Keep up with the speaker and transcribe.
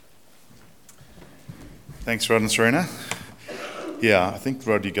Thanks, Rod and Serena. Yeah, I think,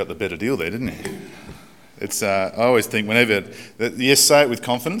 Rod, you got the better deal there, didn't you? It's I always think yes, say it with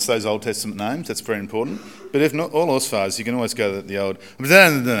confidence, those Old Testament names, that's very important. But if not, all else fails, you can always go the old,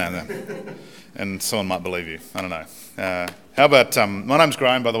 and someone might believe you. I don't know. How about, my name's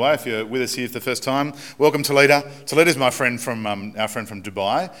Graham, by the way, if you're with us here for the first time. Welcome, Talita. Talita's my friend from, our friend from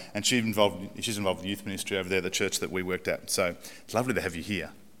Dubai, and she's involved in youth ministry over there at the church that we worked at. So it's lovely to have you here.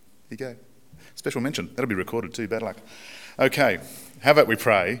 Here you go. Special mention. That'll be recorded too, bad luck. Okay, how about we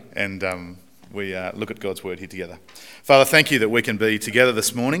pray and we look at God's word here together. Father, thank you that we can be together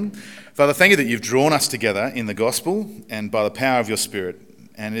this morning. Father, thank you that you've drawn us together in the gospel and by the power of your Spirit.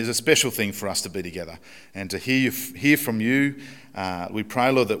 And it is a special thing for us to be together and to hear from you. We pray,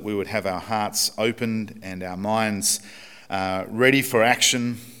 Lord, that we would have our hearts opened and our minds ready for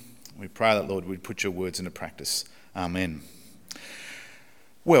action. We pray that, Lord, we'd put your words into practice. Amen.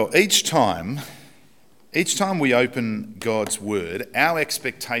 Well, each time we open God's word, our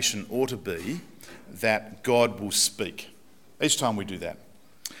expectation ought to be that God will speak. Each time we do that.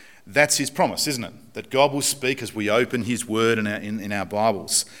 That's his promise, isn't it? That God will speak as we open his word in our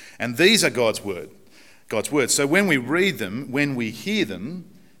Bibles. And these are God's words. So when we read them, when we hear them,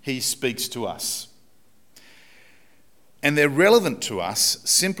 he speaks to us. And they're relevant to us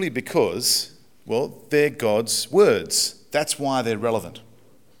simply because, well, they're God's words. That's why they're relevant.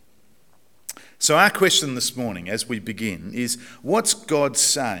 So our question this morning as we begin is, what's God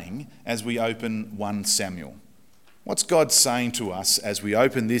saying as we open 1 Samuel? What's God saying to us as we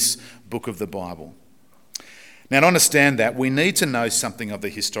open this book of the Bible? Now, to understand that, we need to know something of the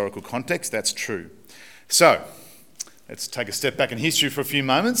historical context. That's true. So, let's take a step back in history for a few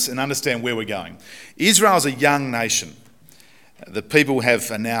moments and understand where we're going. Israel's a young nation. The people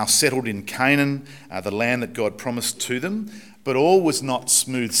are now settled in Canaan, the land that God promised to them, but all was not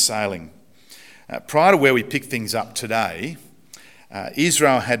smooth sailing. Prior to where we pick things up today,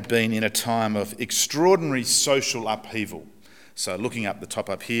 Israel had been in a time of extraordinary social upheaval. So looking up the top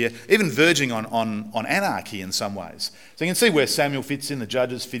up here, even verging on anarchy in some ways. So you can see where Samuel fits in, the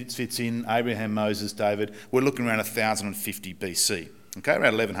Judges fits in, Abraham, Moses, David. We're looking around 1050 BC. Okay,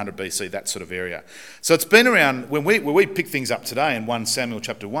 around 1100 BC, that sort of area. So it's been around, when we pick things up today in 1 Samuel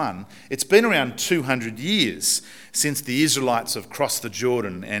chapter 1, it's been around 200 years since the Israelites have crossed the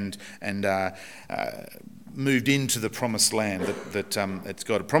Jordan and moved into the promised land that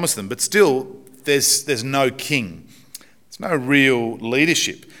God had promised them. But still, there's no king. There's no real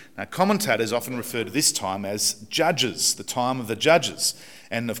leadership. Now, commentators often refer to this time as Judges, the time of the Judges.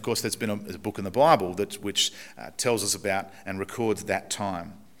 And of course, there's been a book in the Bible which tells us about and records that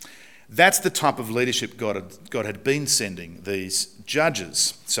time. That's the type of leadership God had been sending these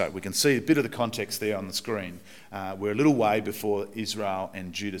judges. So we can see a bit of the context there on the screen. We're a little way before Israel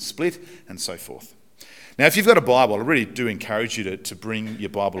and Judah split and so forth. Now, if you've got a Bible, I really do encourage you to bring your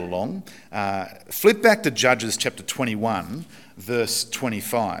Bible along. Flip back to Judges chapter 21, verse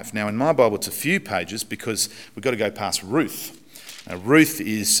 25. Now, in my Bible, it's a few pages because we've got to go past Ruth. Ruth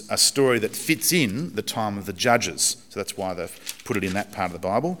is a story that fits in the time of the Judges. So that's why they've put it in that part of the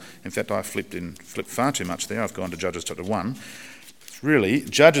Bible. In fact, I flipped far too much there. I've gone to Judges chapter 1. It's really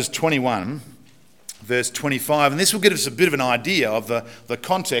Judges 21, verse 25. And this will give us a bit of an idea of the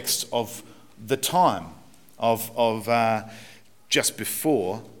context of the time of just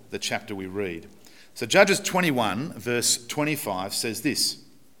before the chapter we read. So Judges 21, verse 25 says this.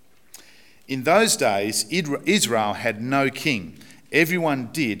 In those days, Israel had no king. Everyone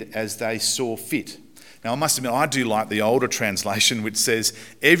did as they saw fit. Now, I must admit, I do like the older translation, which says,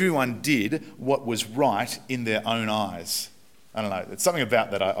 everyone did what was right in their own eyes. I don't know, it's something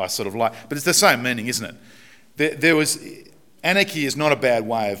about that I sort of like, but it's the same meaning, isn't it? Anarchy is not a bad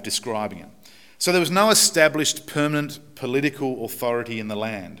way of describing it. So there was no established permanent political authority in the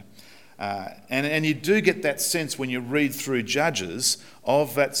land. And you do get that sense when you read through Judges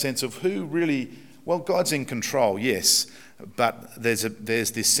of that sense of who really, well, God's in control, yes, but there's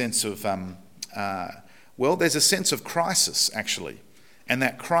this sense of, there's a sense of crisis, actually. And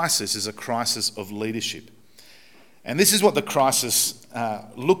that crisis is a crisis of leadership. And this is what the crisis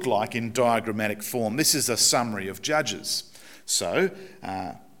looked like in diagrammatic form. This is a summary of Judges. So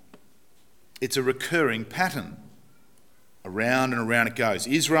it's a recurring pattern. Around and around it goes.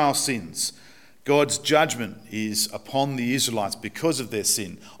 Israel sins. God's judgment is upon the Israelites because of their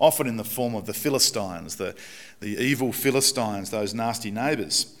sin, often in the form of the Philistines, the evil Philistines, those nasty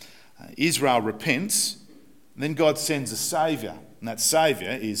neighbours. Israel repents, and then God sends a saviour, and that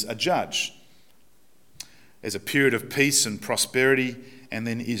saviour is a judge. There's a period of peace and prosperity, and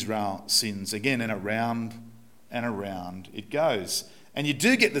then Israel sins again, and around it goes. And you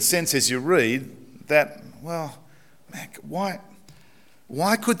do get the sense as you read that, well, Mac,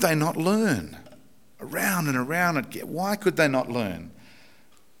 why could they not learn? Around and around it, why could they not learn?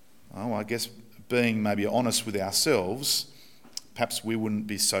 Oh, I guess being maybe honest with ourselves, perhaps we wouldn't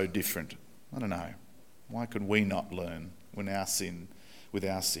be so different. I don't know. Why could we not learn with our sin?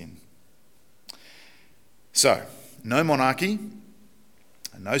 So, no monarchy,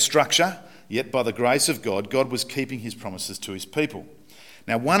 no structure, yet by the grace of God, God was keeping his promises to his people.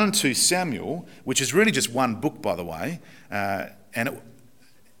 Now, 1 and 2 Samuel, which is really just one book, by the way,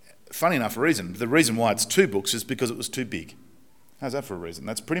 funny enough reason, the reason why it's 2 books is because it was too big. How's that for a reason?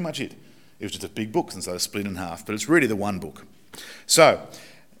 That's pretty much it. It was just a big book, and so it's split in half, but it's really the one book. So,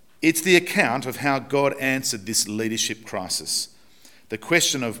 it's the account of how God answered this leadership crisis. The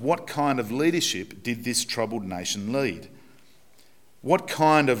question of what kind of leadership did this troubled nation lead? What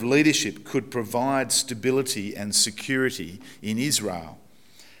kind of leadership could provide stability and security in Israel?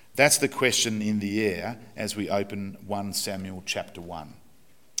 That's the question in the air as we open 1 Samuel chapter 1.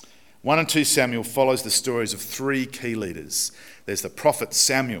 1 and 2 Samuel follows the stories of 3 key leaders. There's the prophet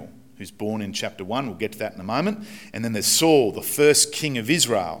Samuel, who's born in chapter 1. We'll get to that in a moment. And then there's Saul, the first king of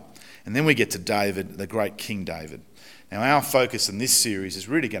Israel. And then we get to David, the great King David. Now, our focus in this series is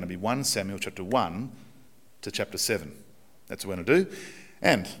really going to be 1 Samuel chapter 1 to chapter 7. That's what we're going to do.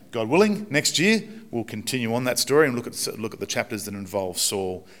 And, God willing, next year we'll continue on that story and look at the chapters that involve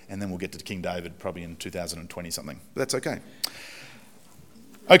Saul, and then we'll get to King David probably in 2020-something. But that's okay.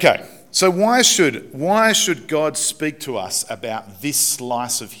 Okay, so why should God speak to us about this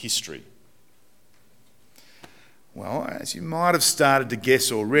slice of history? Well, as you might have started to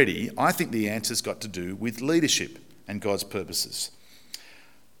guess already, I think the answer's got to do with leadership and God's purposes.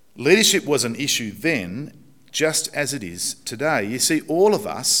 Leadership was an issue then, just as it is today. You see, all of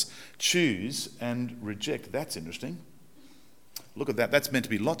us choose and reject. That's interesting. Look at that. That's meant to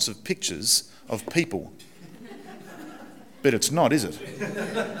be lots of pictures of people. But it's not, is it?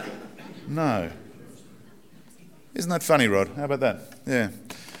 No. Isn't that funny, Rod? How about that? Yeah.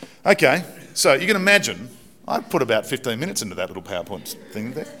 Okay, so you can imagine, I put about 15 minutes into that little PowerPoint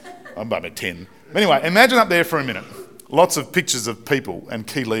thing there. About 10. Anyway, imagine up there for a minute. Lots of pictures of people and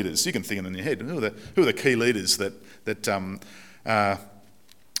key leaders. You can think of them in your head. Who are the key leaders that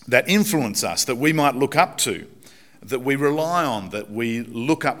influence us, that we might look up to, that we rely on, that we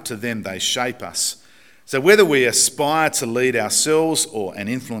look up to them, they shape us. So whether we aspire to lead ourselves and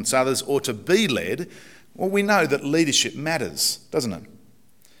influence others or to be led, well, we know that leadership matters, doesn't it?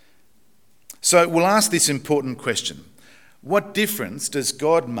 So we'll ask this important question. What difference does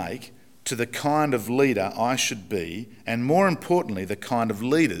God make to the kind of leader I should be, and more importantly, the kind of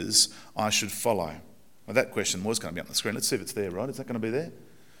leaders I should follow? Well, that question was going to be on the screen. Let's see if it's there, right? Is that going to be there?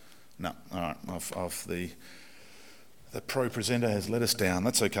 No. All right. The pro presenter has let us down.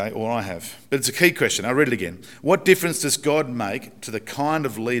 That's okay, or I have. But it's a key question. I'll read it again. What difference does God make to the kind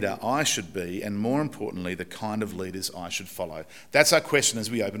of leader I should be, and more importantly, the kind of leaders I should follow? That's our question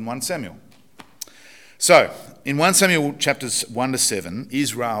as we open 1 Samuel. So, in 1 Samuel chapters 1 to 7,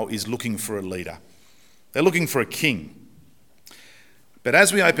 Israel is looking for a leader. They're looking for a king. But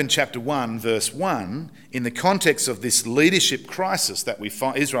as we open chapter 1, verse 1, in the context of this leadership crisis that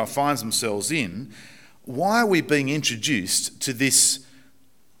Israel finds themselves in, why are we being introduced to this,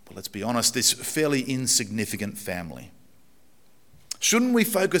 well, let's be honest, this fairly insignificant family? Shouldn't we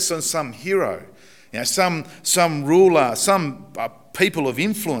focus on some hero, some ruler, some people of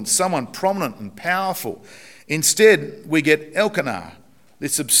influence, someone prominent and powerful? Instead, we get Elkanah,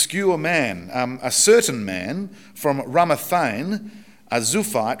 this obscure man, a certain man from Ramathaim, a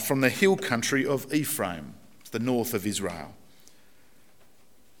Zuphite from the hill country of Ephraim, the north of Israel.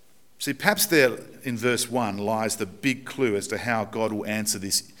 See, perhaps there in verse 1 lies the big clue as to how God will answer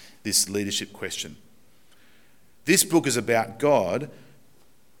this leadership question. This book is about God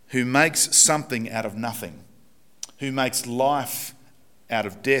who makes something out of nothing, who makes life out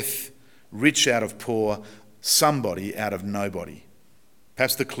of death, rich out of poor, somebody out of nobody.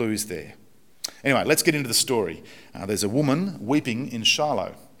 Perhaps the clue's there. Anyway, let's get into the story. There's a woman weeping in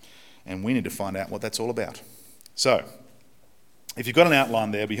Shiloh, and we need to find out what that's all about. So, if you've got an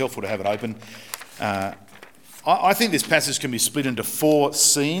outline there, it'd be helpful to have it open. I think this passage can be split into 4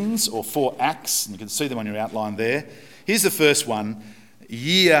 scenes or 4 acts, and you can see them on your outline there. Here's the first one,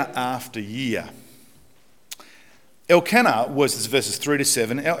 year after year. Elkanah was, this is verses 3 to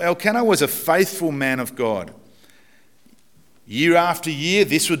 7, Elkanah was a faithful man of God. Year after year,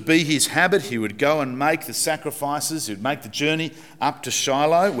 this would be his habit. He would go and make the sacrifices. He would make the journey up to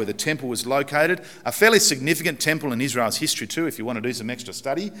Shiloh, where the temple was located. A fairly significant temple in Israel's history too, if you want to do some extra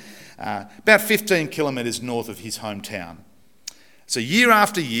study. About 15 kilometres north of his hometown. So year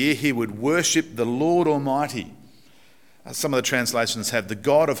after year, he would worship the Lord Almighty. Some of the translations have the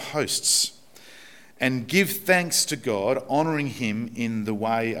God of hosts, and give thanks to God, honouring him in the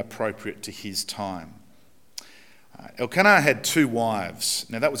way appropriate to his time. Elkanah had 2 wives.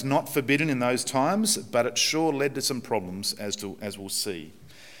 Now that was not forbidden in those times, but it sure led to some problems, as we'll see.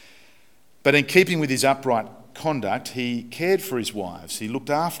 But in keeping with his upright conduct, he cared for his wives. He looked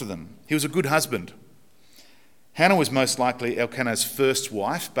after them. He was a good husband. Hannah was most likely Elkanah's first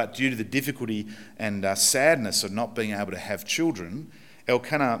wife, but due to the difficulty and sadness of not being able to have children,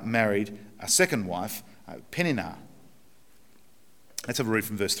 Elkanah married a second wife, Peninnah. Let's have a read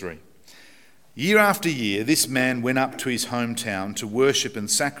from verse 3. Year after year, this man went up to his hometown to worship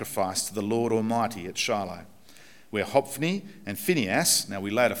and sacrifice to the Lord Almighty at Shiloh, where Hophni and Phinehas, now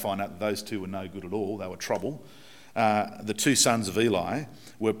we later find out that those 2 were no good at all, they were trouble, the 2 sons of Eli,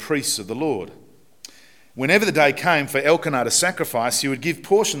 were priests of the Lord. Whenever the day came for Elkanah to sacrifice, he would give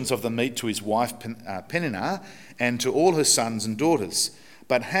portions of the meat to his wife Peninnah and to all her sons and daughters.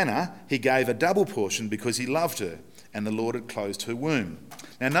 But Hannah he gave a double portion because he loved her, and the Lord had closed her womb.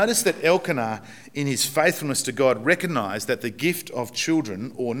 Now notice that Elkanah, in his faithfulness to God, recognised that the gift of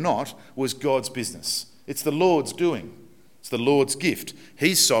children or not was God's business. It's the Lord's doing. It's the Lord's gift.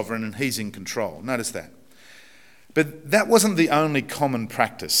 He's sovereign and he's in control. Notice that. But that wasn't the only common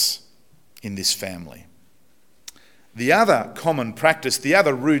practice in this family. The other common practice, the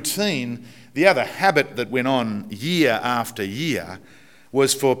other routine, the other habit that went on year after year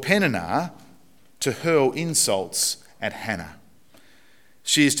was for Peninnah to hurl insults at Hannah.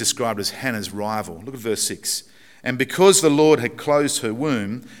 She is described as Hannah's rival. Look at verse 6. And because the Lord had closed her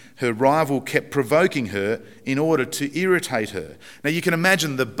womb, her rival kept provoking her in order to irritate her. Now you can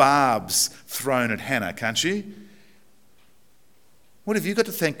imagine the barbs thrown at Hannah, can't you? What have you got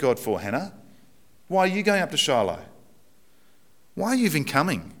to thank God for, Hannah? Why are you going up to Shiloh? Why are you even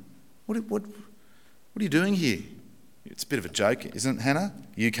coming? What are you doing here? It's a bit of a joke, isn't it, Hannah?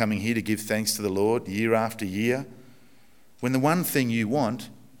 You coming here to give thanks to the Lord year after year, when the one thing you want,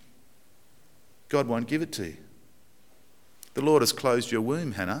 God won't give it to you. The Lord has closed your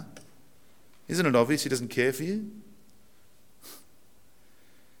womb, Hannah. Isn't it obvious he doesn't care for you?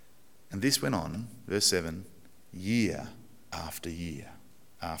 And this went on, verse 7, year after year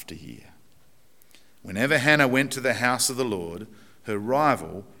after year. Whenever Hannah went to the house of the Lord, her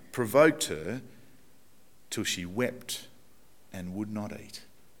rival provoked her till she wept and would not eat.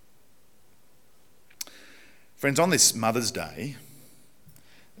 Friends, on this Mother's Day,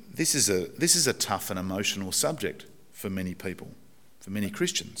 this is a tough and emotional subject for many people, for many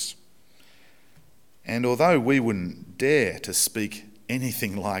Christians. And although we wouldn't dare to speak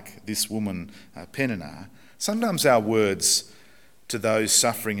anything like this woman, Peninnah, sometimes our words to those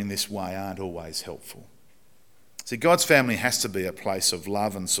suffering in this way aren't always helpful. See, God's family has to be a place of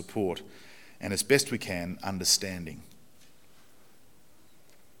love and support, and as best we can, understanding.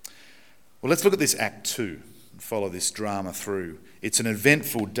 Well, let's look at this Act 2 and follow this drama through. It's an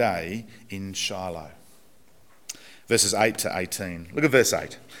eventful day in Shiloh. Verses 8 to 18. Look at verse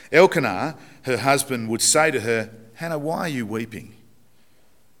 8. Elkanah, her husband, would say to her, Hannah, why are you weeping?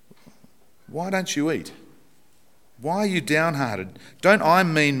 Why don't you eat? Why are you downhearted? Don't I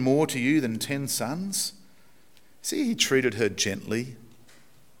mean more to you than 10 sons? See, he treated her gently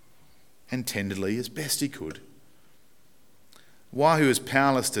and tenderly as best he could. While he was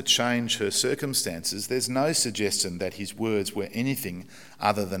powerless to change her circumstances, there's no suggestion that his words were anything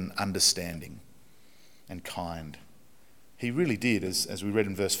other than understanding and kind. He really did, as we read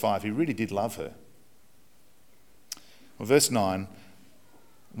in verse 5, he really did love her. Well, verse 9,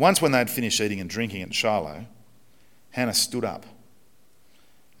 once when they had finished eating and drinking at Shiloh, Hannah stood up.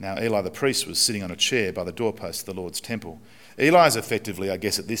 Now Eli the priest was sitting on a chair by the doorpost of the Lord's temple. Eli is effectively, I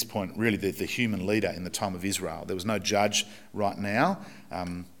guess at this point, really the human leader in the time of Israel. There was no judge right now.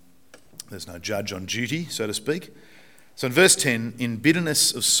 There's no judge on duty, so to speak. So in verse 10, in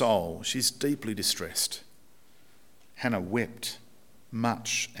bitterness of soul, she's deeply distressed. Hannah wept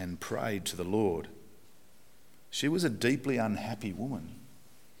much and prayed to the Lord. She was a deeply unhappy woman.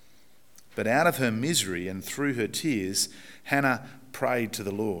 But out of her misery and through her tears, Hannah prayed to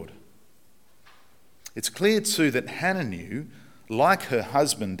the Lord. It's clear too that Hannah knew, like her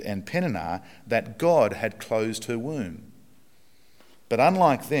husband and Peninnah, that God had closed her womb. But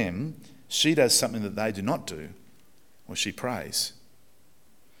unlike them, she does something that they do not do, or she prays.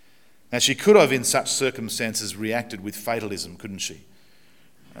 Now she could have in such circumstances reacted with fatalism, couldn't she?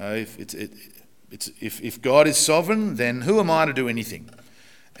 If God is sovereign, then who am I to do anything?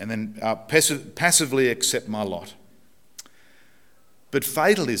 And then passively accept my lot. But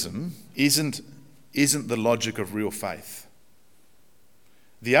fatalism isn't the logic of real faith.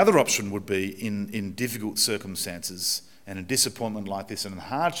 The other option would be in difficult circumstances and a disappointment like this and a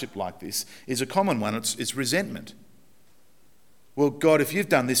hardship like this is a common one. It's resentment. Well, God, if you've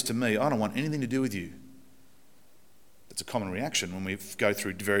done this to me, I don't want anything to do with you. It's a common reaction when we go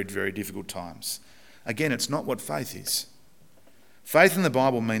through very, very difficult times. Again, it's not what faith is. Faith in the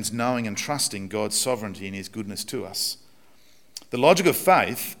Bible means knowing and trusting God's sovereignty and his goodness to us. The logic of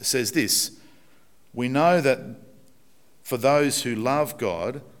faith says this: we know that for those who love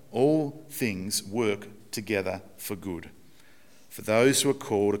God, all things work together for good, for those who are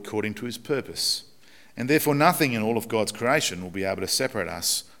called according to his purpose. And therefore nothing in all of God's creation will be able to separate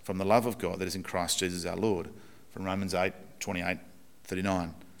us from the love of God that is in Christ Jesus our Lord. From Romans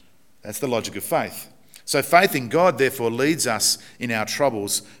 8:28-39. That's the logic of faith. So faith in God therefore leads us in our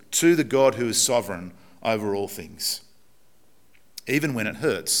troubles to the God who is sovereign over all things, even when it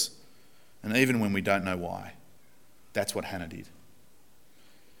hurts and even when we don't know why. That's what Hannah did.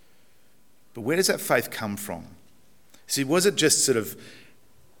 But where does that faith come from? See, was it just sort of,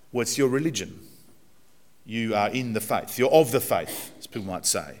 what's your religion? You are in the faith. You're of the faith, as people might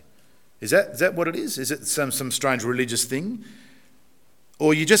say. Is that what it is? Is it some strange religious thing?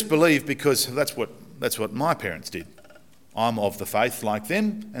 Or you just believe because that's what my parents did. I'm of the faith like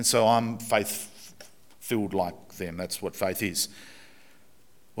them, and so I'm faith-filled like them. That's what faith is.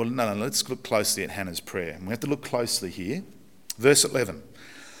 Well, no, let's look closely at Hannah's prayer. And we have to look closely here. Verse 11.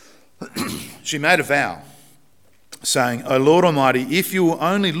 She made a vow, saying, O Lord Almighty, if you will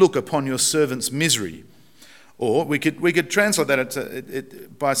only look upon your servant's misery. Or we could translate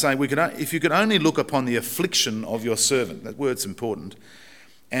that by saying, if you could only look upon the affliction of your servant, that word's important,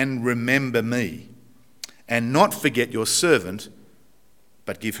 and remember me, and not forget your servant,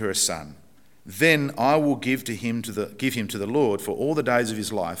 but give her a son. Then I will give him to the Lord for all the days of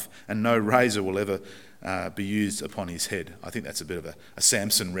his life, and no razor will ever be used upon his head. I think that's a bit of a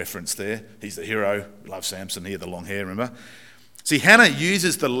Samson reference there. He's the hero. Love Samson. He had the long hair, remember? See, Hannah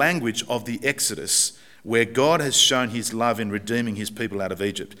uses the language of the Exodus, where God has shown his love in redeeming his people out of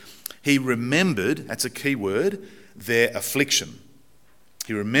Egypt. He remembered, that's a key word, their affliction.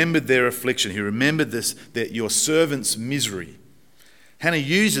 He remembered their affliction. He remembered that your servant's misery. Hannah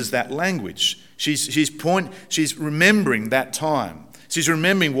uses that language. She's remembering that time. She's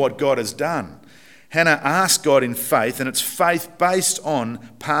remembering what God has done. Hannah asked God in faith, and it's faith based on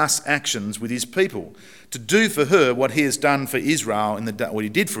past actions with his people, to do for her what he has done for Israel what he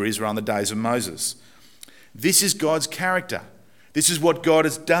did for Israel in the days of Moses. This is God's character. This is what God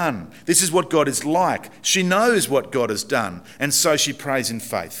has done. This is what God is like. She knows what God has done, and so she prays in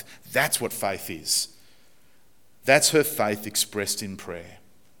faith. That's what faith is. That's her faith expressed in prayer.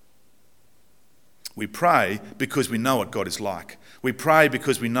 We pray because we know what God is like. We pray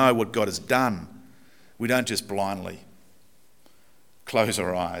because we know what God has done. We don't just blindly close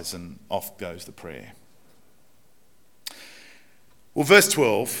our eyes and off goes the prayer. Well, verse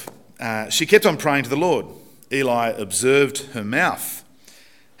 12, she kept on praying to the Lord. Eli observed her mouth.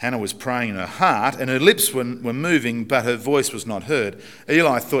 Hannah was praying in her heart, and her lips were moving, but her voice was not heard.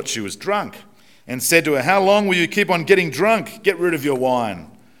 Eli thought she was drunk and said to her, how long will you keep on getting drunk? Get rid of your wine.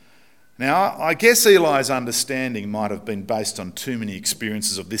 Now, I guess Eli's understanding might have been based on too many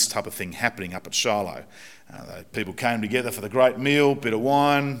experiences of this type of thing happening up at Shiloh. People came together for the great meal, bit of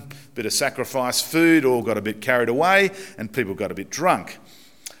wine, bit of sacrifice food, all got a bit carried away, and people got a bit drunk,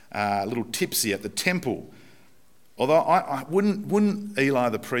 a little tipsy at the temple. Although I wouldn't Eli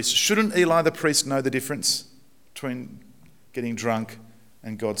the priest, shouldn't Eli the priest know the difference between getting drunk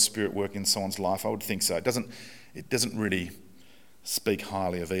and God's Spirit working in someone's life? I would think so. It doesn't really speak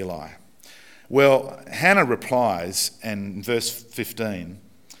highly of Eli. Well, Hannah replies, and in verse 15,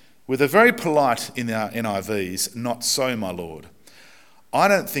 with a very polite, in our NIVs, not so, my Lord. I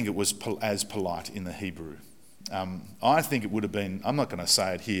don't think it was as polite in the Hebrew. I think it would have been, I'm not going to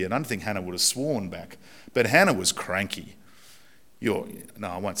say it here, and I don't think Hannah would have sworn back, but Hannah was cranky. No,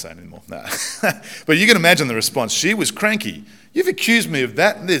 I won't say it anymore. No. But you can imagine the response. She was cranky. You've accused me of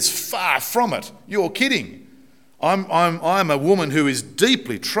that, and there's far from it. You're kidding. I'm a woman who is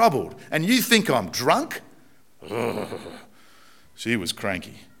deeply troubled, and you think I'm drunk? Ugh. She was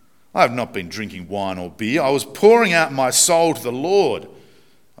cranky. I have not been drinking wine or beer. I was pouring out my soul to the Lord.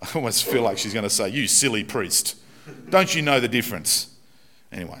 I almost feel like she's going to say, you silly priest. Don't you know the difference?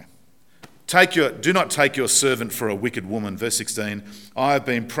 Anyway, do not take your servant for a wicked woman. Verse 16, I have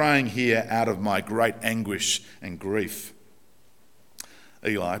been praying here out of my great anguish and grief.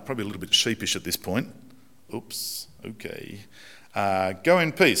 Eli, probably a little bit sheepish at this point. Oops, okay. Go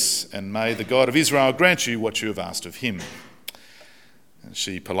in peace, and may the God of Israel grant you what you have asked of him. And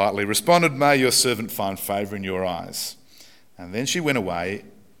she politely responded, may your servant find favour in your eyes. And then she went away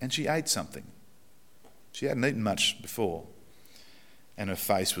and she ate something. She hadn't eaten much before, and her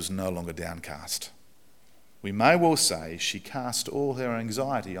face was no longer downcast. We may well say she cast all her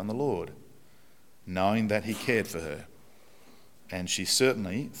anxiety on the Lord, knowing that he cared for her. And she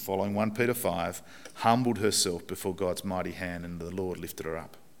certainly, following 1 Peter 5, humbled herself before God's mighty hand, and the Lord lifted her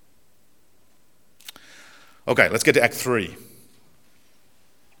up. Okay, let's get to Act 3.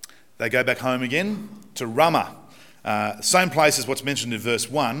 They go back home again to Ramah. Same place as what's mentioned in verse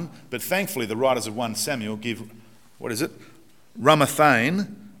 1, but thankfully the writers of 1 Samuel give,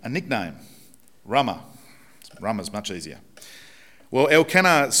 Ramathaim a nickname. Ramah. Ramah's much easier. Well,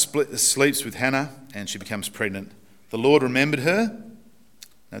 Elkanah sleeps with Hannah and she becomes pregnant. The Lord remembered her,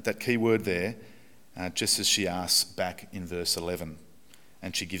 note that key word there, just as she asks back in verse 11.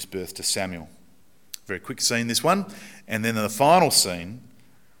 And she gives birth to Samuel. Very quick scene, this one. And then in the final scene,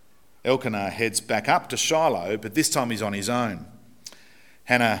 Elkanah heads back up to Shiloh, but this time he's on his own.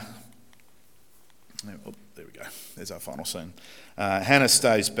 Hannah, there we go, there's our final scene. Hannah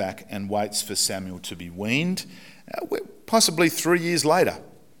stays back and waits for Samuel to be weaned, possibly 3 years later.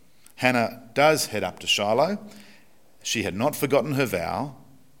 Hannah does head up to Shiloh. She had not forgotten her vow.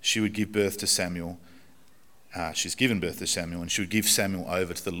 She would give birth to Samuel. She's given birth to Samuel, and she would give Samuel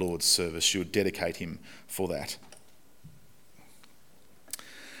over to the Lord's service. She would dedicate him for that.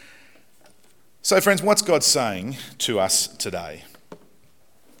 So, friends, what's God saying to us today?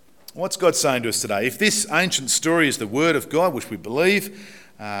 What's God saying to us today? If this ancient story is the word of God, which we believe,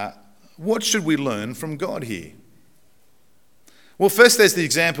 what should we learn from God here? Well, first there's the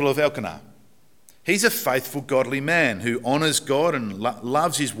example of Elkanah. He's a faithful, godly man who honours God and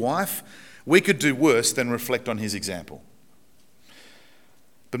loves his wife. We could do worse than reflect on his example.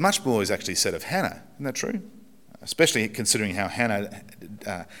 But much more is actually said of Hannah. Isn't that true? Especially considering how Hannah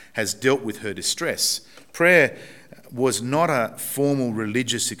has dealt with her distress. Prayer was not a formal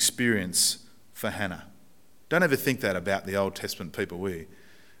religious experience for Hannah. Don't ever think that about the Old Testament people.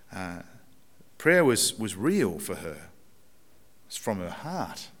 Prayer was real for her. It's from her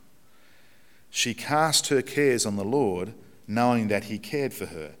heart. She cast her cares on the Lord, knowing that he cared for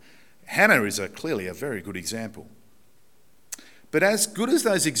her. Hannah is clearly a very good example. But as good as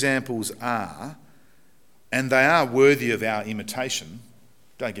those examples are, and they are worthy of our imitation,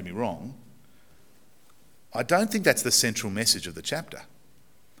 don't get me wrong, I don't think that's the central message of the chapter.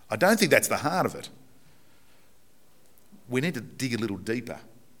 I don't think that's the heart of it. We need to dig a little deeper.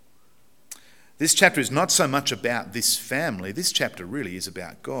 This chapter is not so much about this family. This chapter really is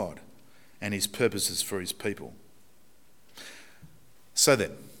about God and his purposes for his people. So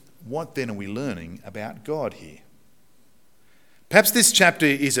then, what then are we learning about God here? Perhaps this chapter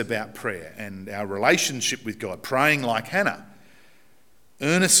is about prayer and our relationship with God, praying like Hannah,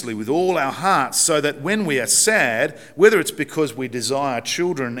 earnestly with all our hearts, so that when we are sad, whether it's because we desire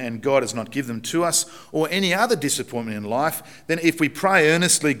children and God has not given them to us, or any other disappointment in life, then if we pray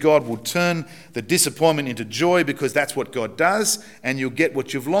earnestly, God will turn the disappointment into joy, because that's what God does, and you'll get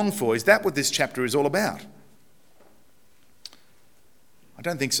what you've longed for. Is that what this chapter is all about? I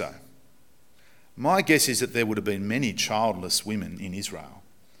don't think so. My guess is that there would have been many childless women in Israel,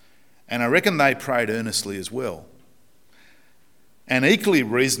 and I reckon they prayed earnestly as well. And equally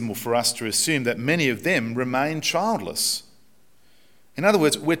reasonable for us to assume that many of them remained childless. In other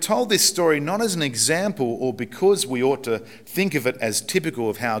words, we're told this story not as an example or because we ought to think of it as typical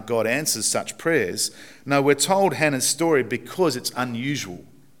of how God answers such prayers. No, we're told Hannah's story because it's unusual.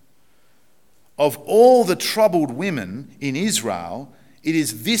 Of all the troubled women in Israel, it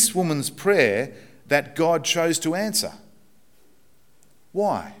is this woman's prayer that God chose to answer.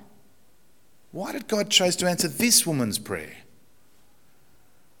 Why? Why did God choose to answer this woman's prayer?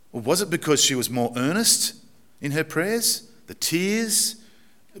 Or was it because she was more earnest in her prayers? The tears?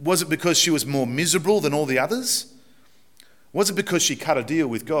 Was it because she was more miserable than all the others? Was it because she cut a deal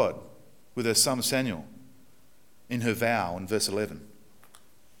with God, with her son Samuel, in her vow in verse 11?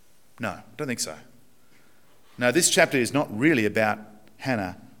 No, I don't think so. No, this chapter is not really about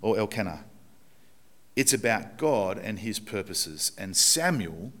Hannah or Elkanah. It's about God and his purposes. And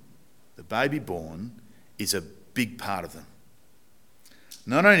Samuel, the baby born, is a big part of them.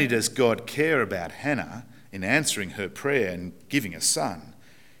 Not only does God care about Hannah in answering her prayer and giving a son,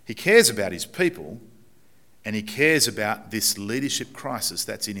 he cares about his people, and he cares about this leadership crisis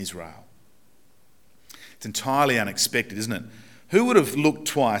that's in Israel. It's entirely unexpected, isn't it? Who would have looked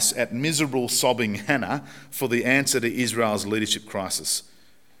twice at miserable, sobbing Hannah for the answer to Israel's leadership crisis?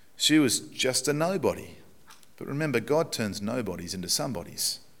 She was just a nobody. But remember, God turns nobodies into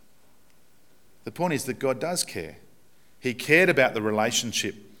somebodies. The point is that God does care. He cared about the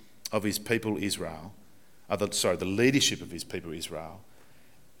relationship of his people Israel, the leadership of his people Israel,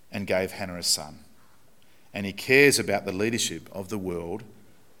 and gave Hannah a son. And he cares about the leadership of the world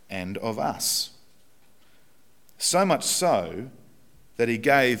and of us. So much so that he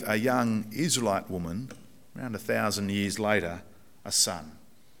gave a young Israelite woman, around 1,000 years later, a son.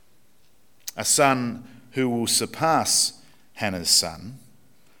 A son who will surpass Hannah's son,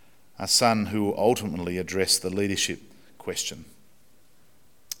 a son who will ultimately address the leadership question.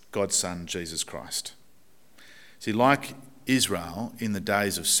 God's Son, Jesus Christ. See, like Israel in the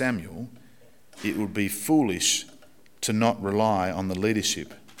days of Samuel, it would be foolish to not rely on the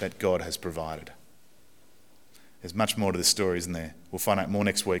leadership that God has provided. There's much more to this story, isn't there? We'll find out more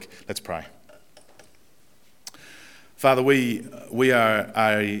next week. Let's pray. Father, we are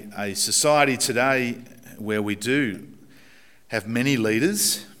a society today where we do have many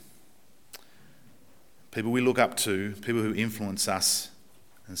leaders, people we look up to, people who influence us.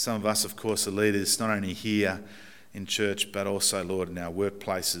 And some of us, of course, are leaders not only here in church, but also, Lord, in our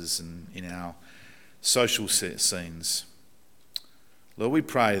workplaces and in our social scenes. Lord, we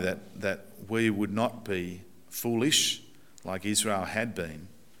pray that we would not be foolish like Israel had been,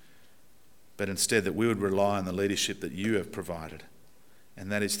 but instead that we would rely on the leadership that you have provided, and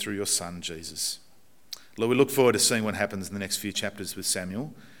that is through your Son, Jesus. Lord, we look forward to seeing what happens in the next few chapters with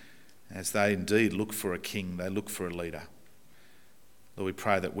Samuel, as they indeed look for a king, they look for a leader. Lord, we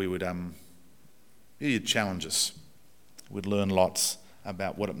pray that we would you'd challenge us. We'd learn lots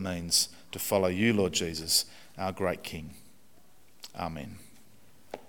about what it means to follow you, Lord Jesus, our great King. Amen.